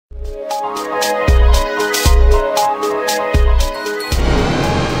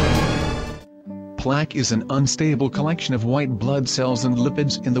Plaque is an unstable collection of white blood cells and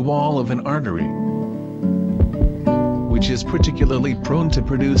lipids in the wall of an artery, which is particularly prone to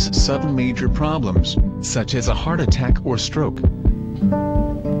produce sudden major problems, such as a heart attack or stroke.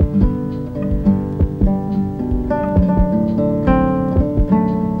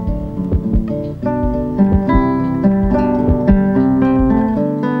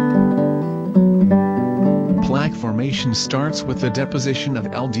 Plaque formation starts with the deposition of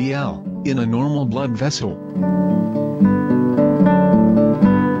LDL in a normal blood vessel.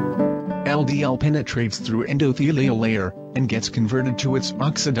 LDL penetrates through endothelial layer and gets converted to its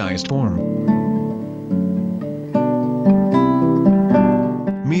oxidized form.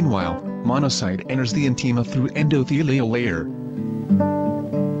 Meanwhile, monocyte enters the intima through endothelial layer.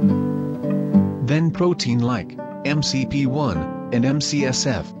 Then protein like MCP1 and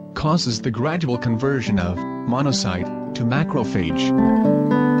MCSF causes the gradual conversion of monocyte to macrophage.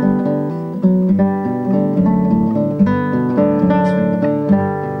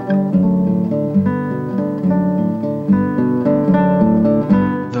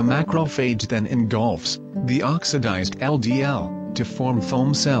 The macrophage then engulfs the oxidized LDL to form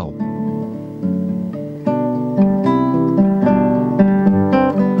foam cell.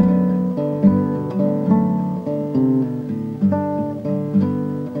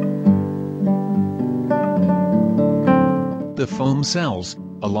 The foam cells,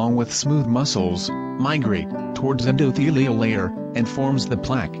 along with smooth muscles, migrate towards endothelial layer and forms the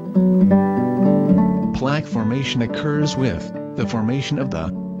plaque. Plaque formation occurs with the formation of the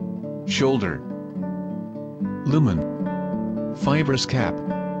shoulder, lumen, fibrous cap,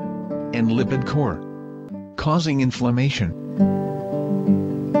 and lipid core, causing inflammation.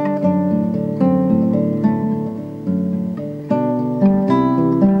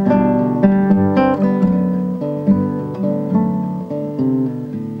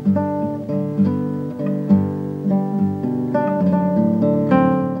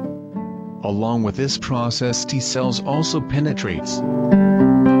 Along with this process, T cells also penetrates.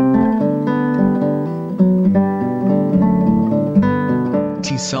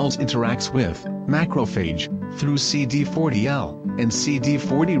 T cells interacts with macrophage through CD40L and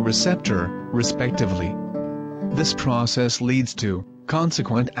CD40 receptor, respectively. This process leads to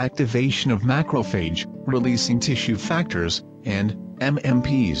consequent activation of macrophage, releasing tissue factors and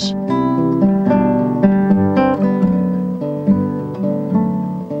MMPs.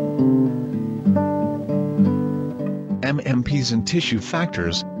 MMPs and tissue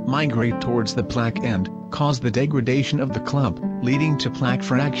factors migrate towards the plaque and cause the degradation of the clump, leading to plaque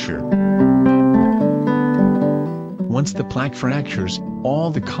fracture. Once the plaque fractures,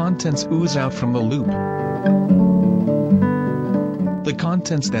 all the contents ooze out from the loop. The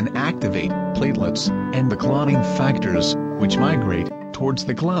contents then activate platelets and the clotting factors, which migrate towards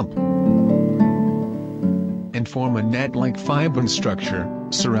the clump and form a net-like fibrin structure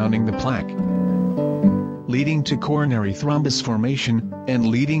surrounding the plaque, leading to coronary thrombus formation and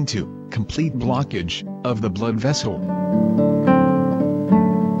leading to complete blockage of the blood vessel.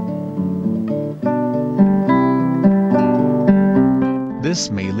 This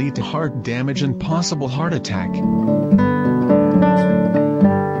may lead to heart damage and possible heart attack.